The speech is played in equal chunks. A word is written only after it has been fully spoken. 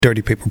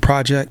Dirty Paper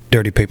Project,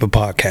 Dirty Paper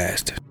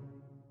Podcast.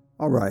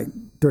 All right,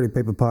 Dirty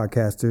Paper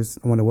Podcasters,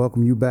 I want to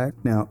welcome you back.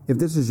 Now, if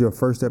this is your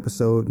first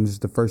episode and this is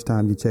the first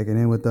time you're checking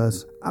in with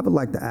us, I would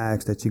like to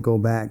ask that you go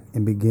back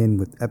and begin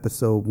with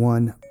episode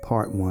 1,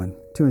 part 1,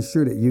 to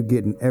ensure that you're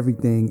getting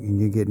everything and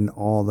you're getting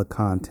all the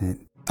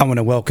content. I want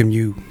to welcome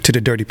you to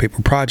the Dirty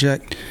Paper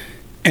Project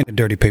and the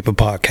Dirty Paper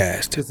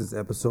Podcast. This is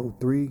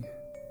episode 3,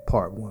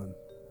 part 1,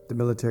 the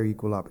Military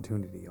Equal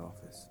Opportunity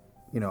Office.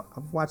 You know,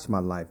 I've watched my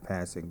life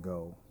pass and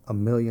go a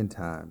million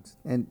times,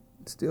 and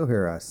still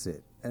here I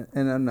sit.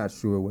 And I'm not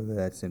sure whether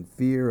that's in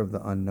fear of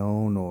the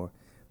unknown or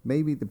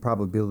maybe the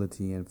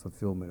probability and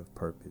fulfillment of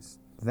purpose.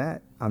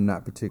 That I'm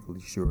not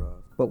particularly sure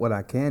of. But what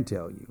I can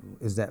tell you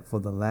is that for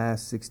the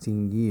last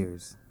 16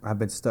 years, I've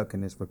been stuck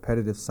in this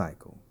repetitive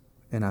cycle.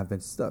 And I've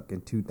been stuck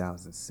in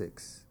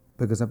 2006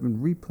 because I've been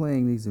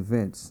replaying these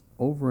events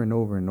over and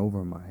over and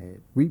over in my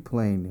head,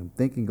 replaying them,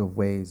 thinking of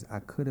ways I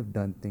could have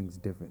done things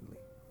differently.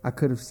 I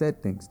could have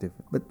said things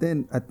different. But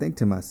then I think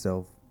to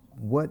myself,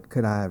 what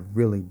could I have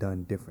really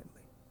done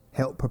differently?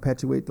 Help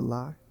perpetuate the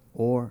lie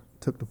or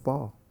took the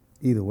fall?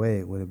 Either way,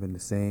 it would have been the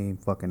same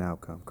fucking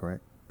outcome,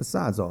 correct?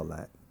 Besides all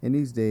that, in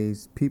these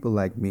days, people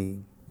like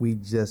me, we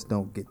just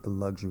don't get the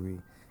luxury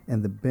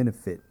and the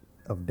benefit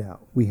of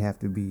doubt. We have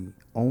to be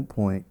on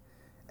point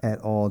at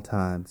all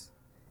times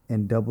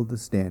and double the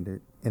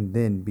standard and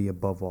then be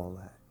above all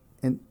that.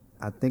 And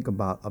I think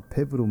about a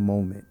pivotal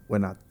moment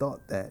when I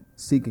thought that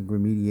seeking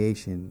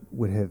remediation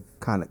would have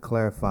kind of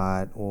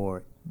clarified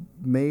or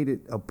made it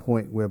a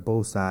point where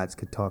both sides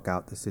could talk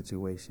out the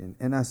situation.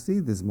 And I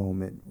see this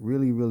moment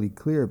really, really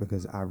clear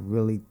because I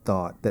really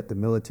thought that the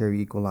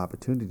Military Equal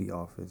Opportunity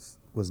Office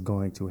was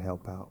going to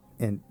help out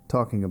and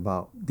talking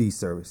about these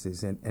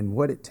services and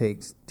what it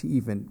takes to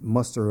even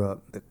muster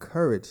up the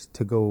courage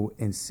to go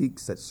and seek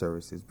such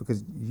services.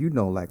 Because you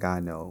know, like I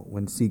know,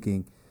 when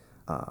seeking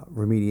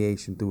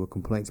remediation through a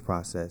complaints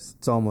process,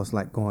 it's almost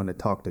like going to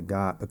talk to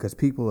God because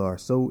people are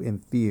so in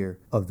fear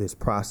of this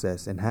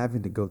process and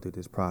having to go through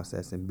this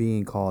process and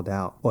being called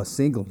out or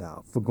singled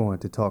out for going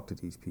to talk to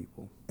these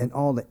people and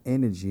all the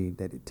energy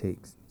that it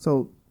takes.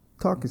 So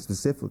talking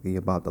specifically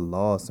about the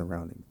laws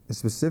surrounding, and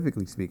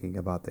specifically speaking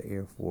about the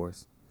Air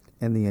Force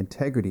and the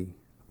integrity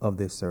of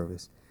this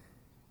service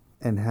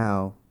and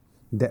how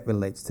that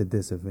relates to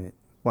this event.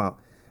 Wow.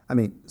 I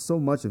mean, so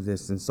much of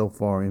this and so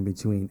far in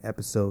between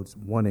episodes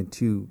 1 and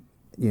 2,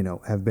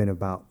 have been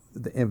about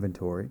the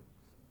inventory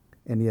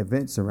and the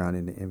events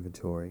surrounding the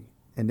inventory.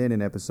 And then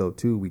in episode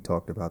 2, we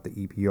talked about the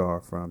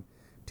EPR from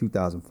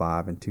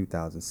 2005 and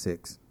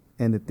 2006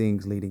 and the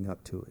things leading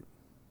up to it.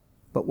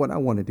 But what I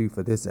want to do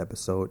for this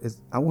episode is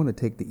I want to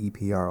take the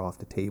EPR off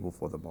the table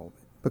for the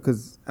moment.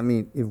 Because, I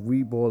mean, if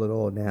we boil it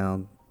all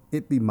down,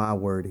 it'd be my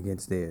word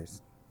against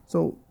theirs.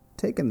 So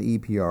taking the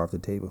EPR off the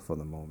table for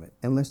the moment,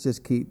 and let's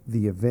just keep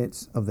the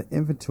events of the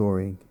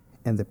inventory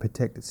and the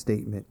protected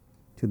statement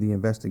to the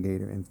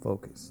investigator in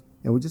focus.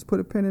 And we'll just put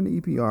a pin in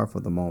the EPR for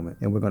the moment,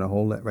 and we're going to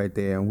hold that right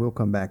there, and we'll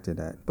come back to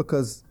that.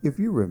 Because if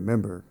you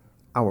remember,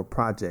 our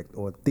project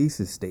or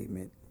thesis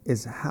statement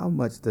is how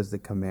much does the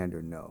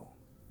commander know?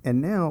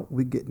 And now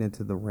we're getting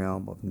into the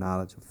realm of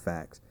knowledge of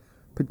facts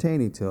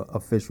pertaining to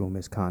official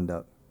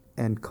misconduct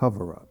and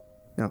cover-up.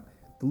 Now,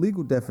 the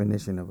legal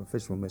definition of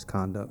official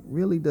misconduct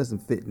really doesn't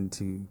fit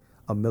into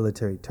a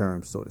military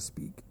term, so to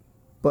speak.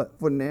 But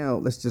for now,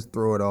 let's just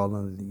throw it all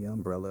under the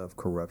umbrella of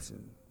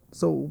corruption.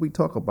 So when we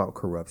talk about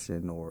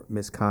corruption or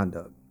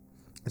misconduct,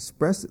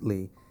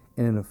 expressly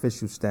in an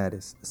official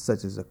status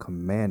such as a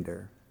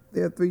commander,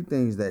 there are 3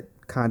 things that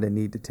kind of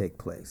need to take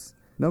place.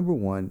 Number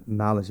 1,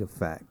 knowledge of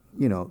fact.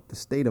 The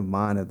state of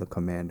mind of the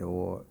commander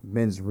or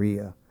mens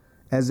rea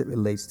as it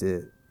relates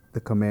to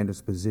the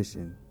commander's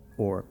position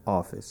or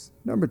office.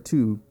 Number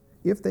 2,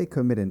 if they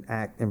commit an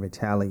act in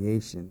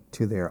retaliation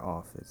to their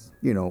office,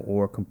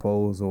 or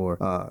compose or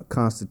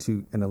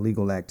constitute an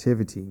illegal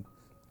activity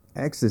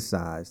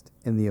exercised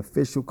in the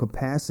official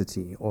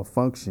capacity or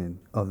function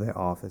of their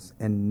office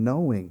and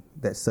knowing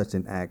that such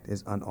an act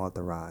is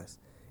unauthorized,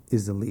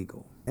 is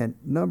illegal. And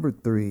number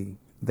 3,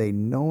 they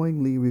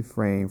knowingly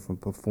refrain from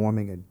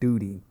performing a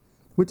duty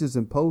which is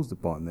imposed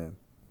upon them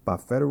by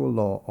federal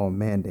law or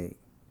mandate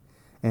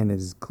and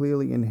is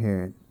clearly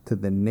inherent to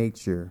the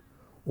nature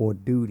or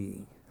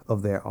duty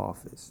of their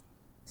office,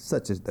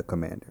 such as the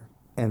commander.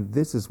 And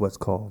this is what's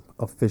called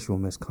official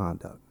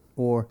misconduct,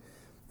 or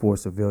for a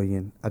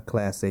civilian, a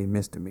Class A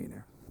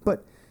misdemeanor.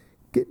 But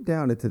get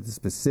down into the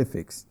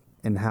specifics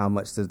and how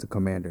much does the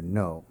commander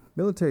know.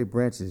 Military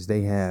branches,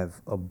 they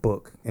have a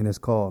book, and it's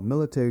called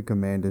Military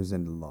Commanders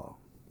and the Law.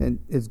 And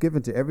it's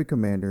given to every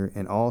commander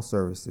in all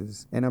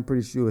services, and I'm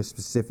pretty sure it's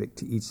specific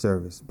to each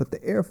service. But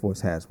the Air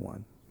Force has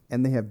one,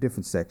 and they have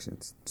different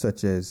sections,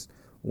 such as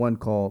one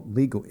called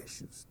Legal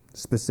Issues,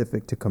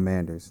 specific to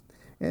commanders.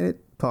 And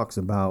it talks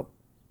about,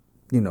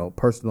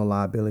 personal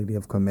liability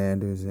of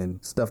commanders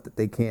and stuff that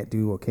they can't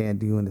do or can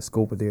do in the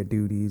scope of their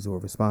duties or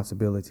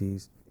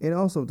responsibilities. It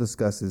also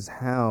discusses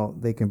how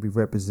they can be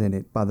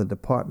represented by the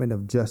Department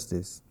of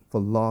Justice for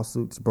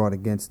lawsuits brought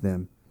against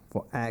them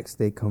for acts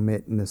they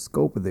commit in the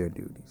scope of their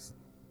duties.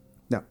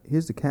 Now,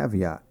 here's the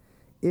caveat.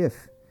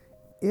 If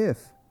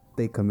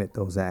they commit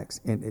those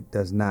acts and it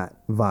does not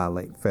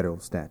violate federal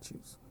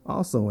statutes.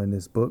 Also in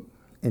this book,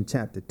 in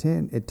chapter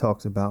 10, it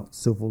talks about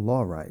civil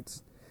law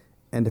rights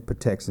and the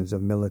protections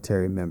of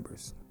military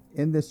members.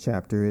 In this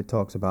chapter, it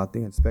talks about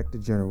the Inspector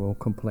General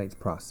complaints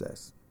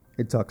process.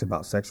 It talks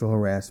about sexual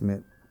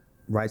harassment,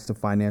 rights to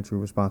financial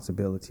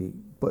responsibility,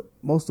 but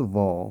most of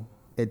all,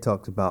 it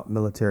talks about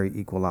military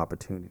equal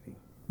opportunity,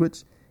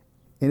 which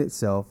in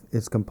itself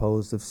is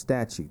composed of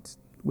statutes,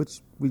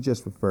 which we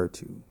just referred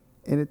to.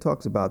 And it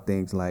talks about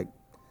things like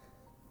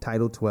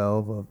Title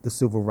 12 of the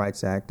Civil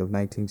Rights Act of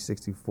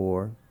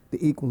 1964,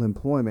 the Equal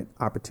Employment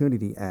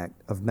Opportunity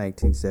Act of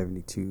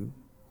 1972,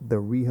 the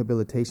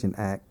Rehabilitation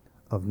Act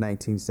of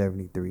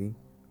 1973,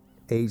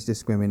 Age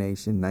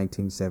Discrimination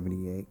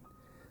 1978,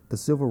 the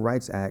Civil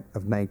Rights Act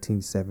of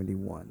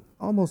 1971.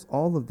 Almost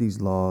all of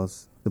these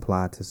laws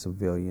apply to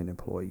civilian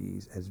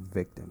employees as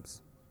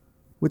victims,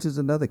 which is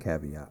another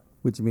caveat,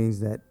 which means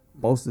that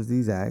most of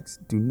these acts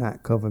do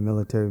not cover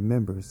military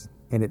members,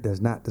 and it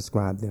does not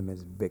describe them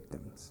as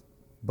victims.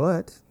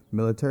 But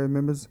military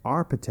members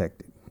are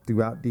protected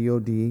throughout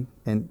DoD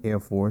and Air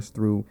Force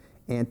through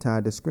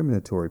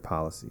anti-discriminatory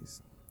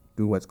policies,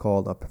 through what's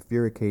called a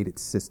bifurcated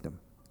system.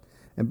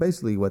 And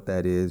basically what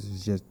that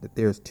is just that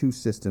there's two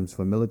systems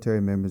for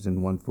military members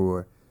and one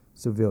for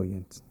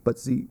civilians. But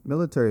see,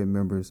 military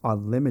members are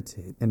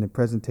limited in the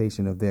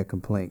presentation of their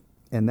complaint.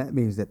 And that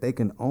means that they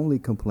can only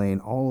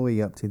complain all the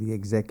way up to the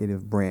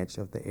executive branch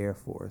of the Air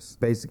Force,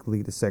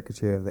 basically the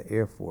Secretary of the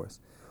Air Force,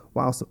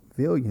 while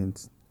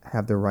civilians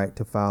have the right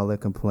to file their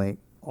complaint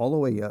all the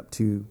way up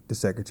to the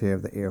Secretary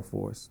of the Air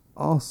Force.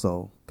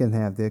 Also can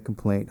have their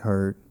complaint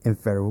heard in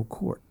federal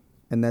court.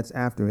 And that's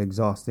after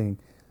exhausting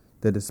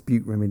the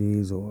dispute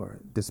remedies or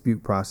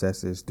dispute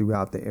processes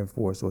throughout the Air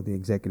Force or the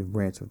executive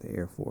branch of the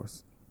Air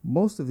Force.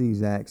 Most of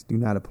these acts do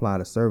not apply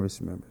to service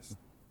members.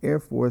 Air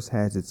Force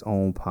has its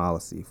own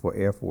policy for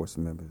Air Force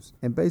members,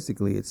 and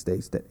basically it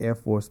states that Air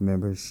Force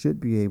members should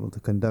be able to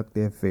conduct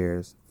their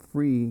affairs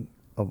free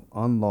of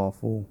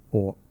unlawful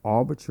or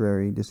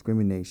arbitrary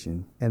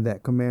discrimination, and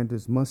that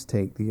commanders must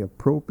take the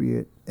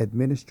appropriate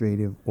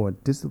administrative or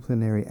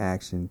disciplinary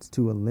actions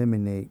to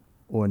eliminate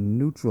or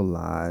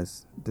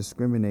neutralize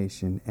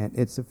discrimination and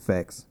its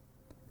effects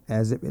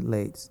as it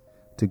relates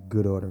to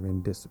good order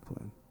and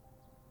discipline.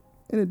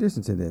 In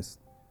addition to this,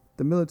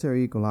 the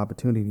Military Equal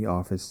Opportunity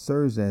Office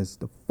serves as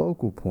the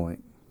focal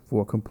point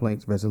for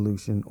complaints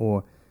resolution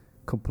or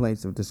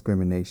complaints of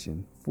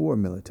discrimination for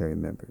military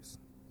members.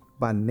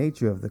 By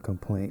nature of the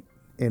complaint,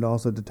 it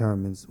also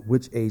determines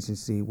which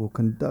agency will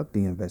conduct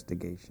the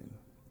investigation.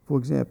 For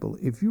example,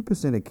 if you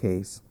present a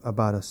case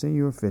about a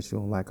senior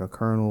official like a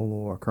colonel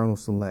or a colonel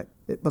select,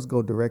 it must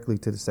go directly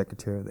to the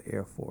Secretary of the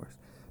Air Force.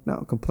 Now,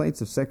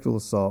 complaints of sexual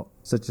assault,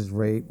 such as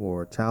rape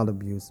or child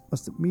abuse,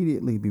 must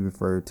immediately be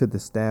referred to the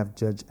Staff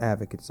Judge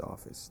Advocate's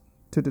office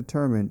to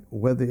determine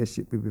whether it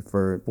should be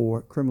referred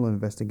for criminal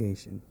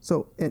investigation.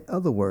 So, in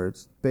other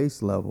words,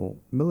 base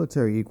level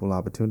military equal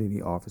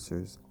opportunity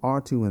officers are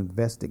to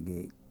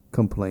investigate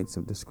complaints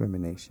of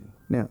discrimination.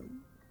 Now,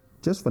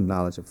 just for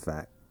knowledge of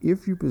fact,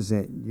 if you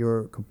present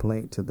your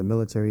complaint to the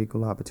Military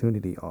Equal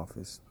Opportunity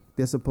Office,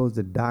 they're supposed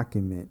to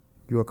document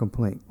your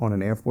complaint on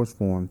an Air Force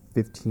Form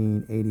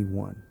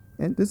 1581.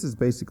 And this is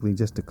basically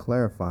just to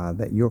clarify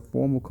that your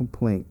formal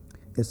complaint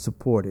is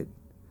supported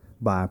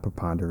by a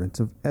preponderance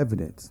of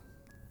evidence.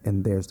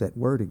 And there's that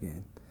word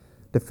again,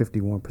 the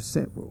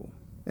 51% rule.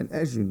 And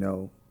as you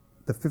know,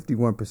 the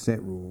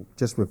 51% rule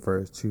just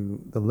refers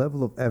to the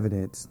level of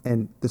evidence,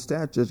 and the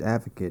Staff Judge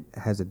Advocate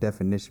has a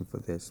definition for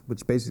this,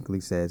 which basically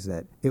says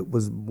that it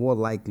was more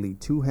likely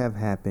to have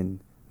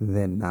happened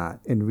than not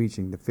in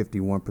reaching the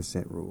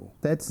 51% rule.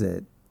 That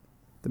said,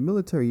 the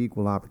Military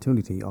Equal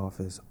Opportunity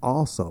Office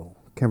also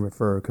can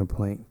refer a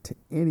complaint to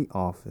any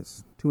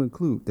office, to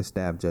include the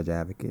Staff Judge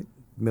Advocate,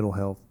 Mental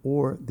Health,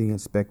 or the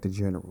Inspector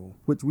General,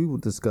 which we will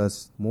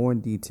discuss more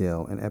in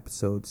detail in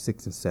episodes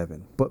 6 and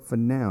 7. But for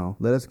now,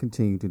 let us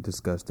continue to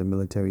discuss the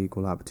Military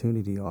Equal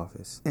Opportunity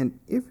Office. And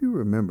if you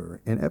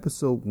remember, in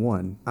episode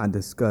 1, I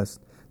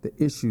discussed the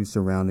issues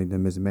surrounding the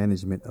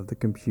mismanagement of the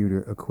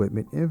computer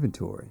equipment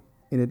inventory.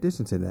 In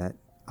addition to that,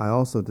 I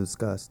also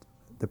discussed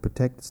the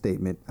protected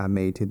statement I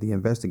made to the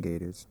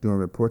investigators during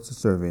Reports of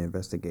Survey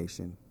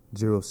Investigation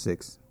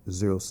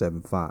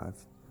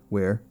 06075,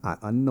 where I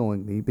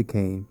unknowingly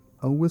became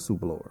a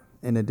whistleblower.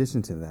 In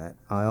addition to that,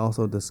 I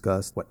also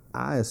discussed what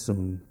I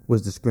assumed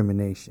was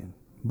discrimination,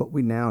 but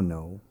we now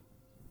know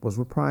was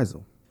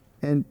reprisal.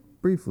 And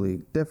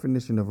briefly,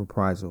 definition of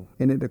reprisal,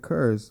 and it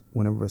occurs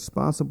when a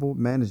responsible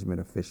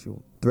management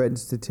official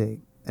threatens to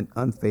take an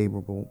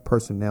unfavorable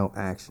personnel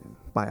action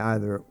by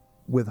either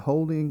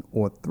withholding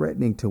or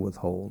threatening to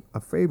withhold a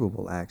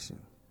favorable action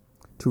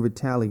to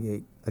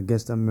retaliate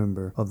against a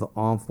member of the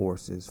armed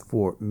forces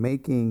for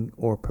making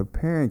or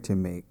preparing to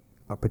make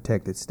a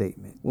protected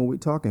statement. When we're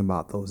talking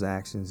about those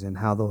actions and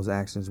how those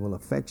actions will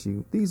affect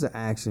you, these are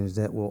actions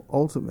that will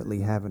ultimately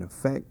have an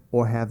effect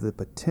or have the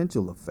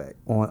potential effect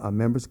on a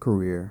member's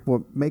career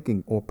for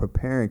making or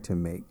preparing to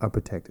make a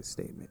protected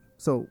statement.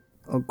 So,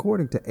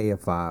 according to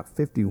AFI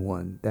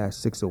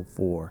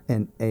 51-604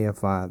 and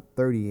AFI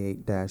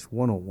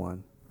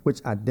 38-101,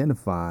 which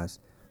identifies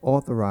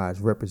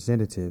authorized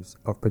representatives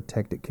of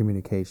protected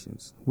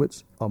communications,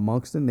 which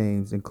amongst the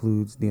names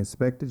includes the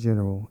Inspector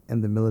General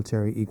and the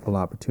Military Equal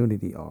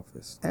Opportunity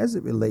Office. As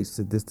it relates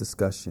to this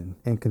discussion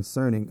and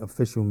concerning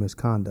official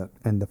misconduct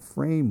and the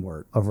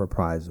framework of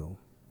reprisal,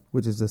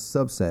 which is a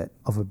subset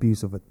of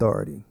abuse of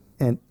authority.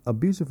 And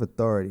abuse of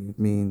authority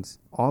means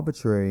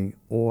arbitrary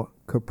or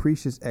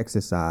capricious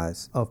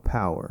exercise of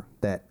power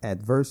that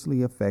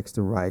adversely affects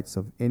the rights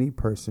of any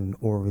person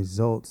or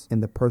results in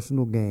the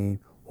personal gain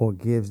or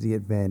gives the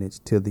advantage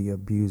to the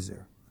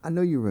abuser. I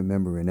know you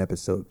remember in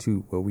episode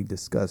 2 where we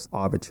discussed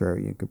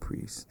arbitrary and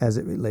caprice as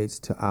it relates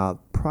to our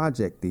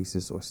project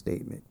thesis or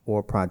statement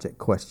or project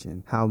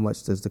question. How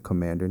much does the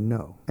commander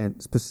know? And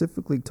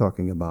specifically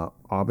talking about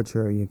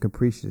arbitrary and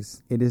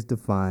capricious, it is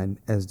defined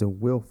as the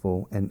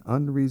willful and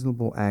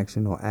unreasonable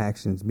action or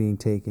actions being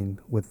taken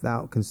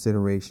without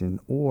consideration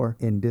or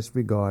in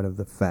disregard of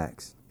the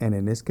facts. And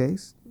in this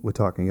case, we're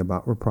talking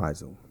about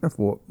reprisal.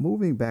 Therefore,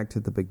 moving back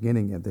to the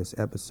beginning of this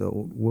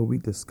episode where we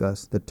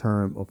discussed the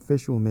term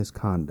official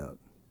misconduct,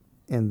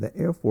 and the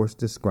Air Force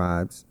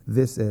describes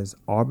this as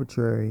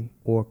arbitrary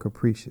or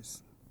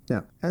capricious.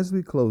 Now, as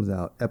we close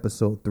out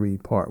episode 3,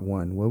 part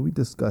 1, where we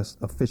discussed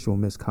official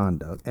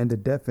misconduct and the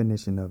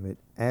definition of it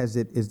as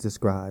it is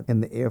described in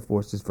the Air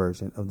Force's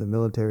version of the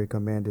Military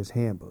Commander's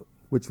Handbook,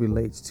 which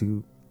relates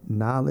to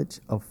knowledge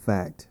of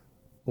fact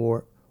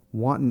or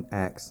wanton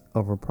acts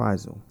of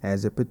reprisal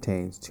as it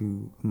pertains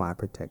to my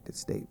protected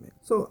statement.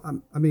 So,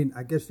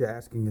 I guess you're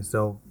asking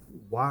yourself,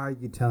 why are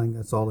you telling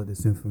us all of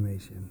this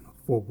information?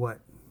 For what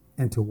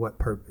and to what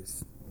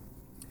purpose?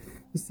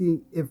 You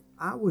see, if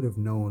I would have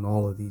known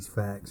all of these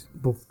facts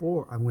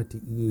before I went to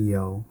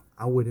EEO,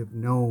 I would have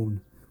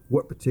known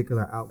what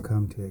particular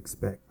outcome to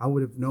expect. I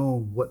would have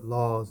known what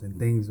laws and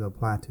things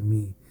apply to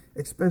me,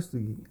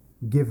 especially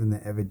given the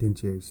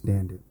evidentiary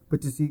standard.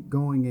 But you see,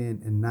 going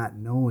in and not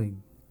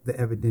knowing the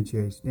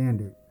evidentiary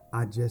standard,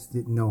 I just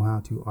didn't know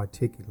how to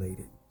articulate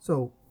it.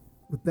 So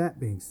with that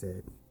being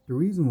said, the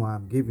reason why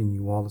I'm giving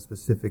you all the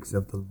specifics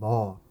of the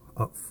law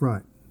up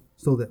front,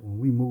 so that when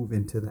we move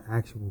into the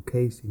actual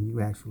case and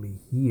you actually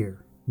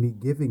hear me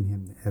giving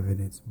him the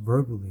evidence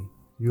verbally,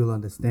 you'll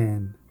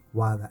understand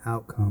why the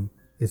outcome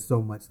is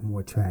so much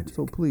more tragic.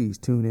 So please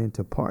tune in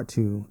to part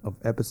 2 of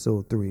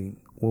episode 3,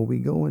 where we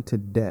go into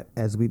depth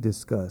as we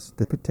discuss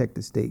the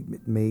protected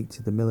statement made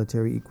to the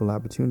Military Equal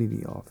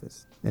Opportunity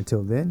Office.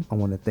 Until then, I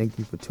want to thank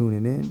you for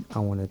tuning in. I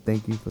want to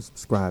thank you for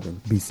subscribing.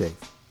 Be safe.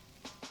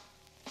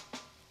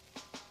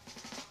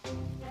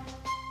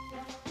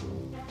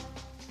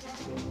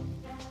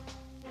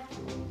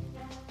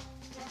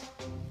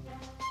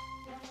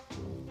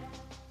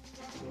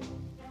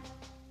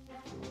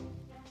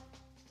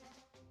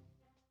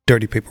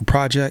 Dirty Paper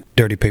Project,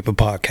 Dirty Paper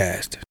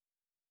Podcast.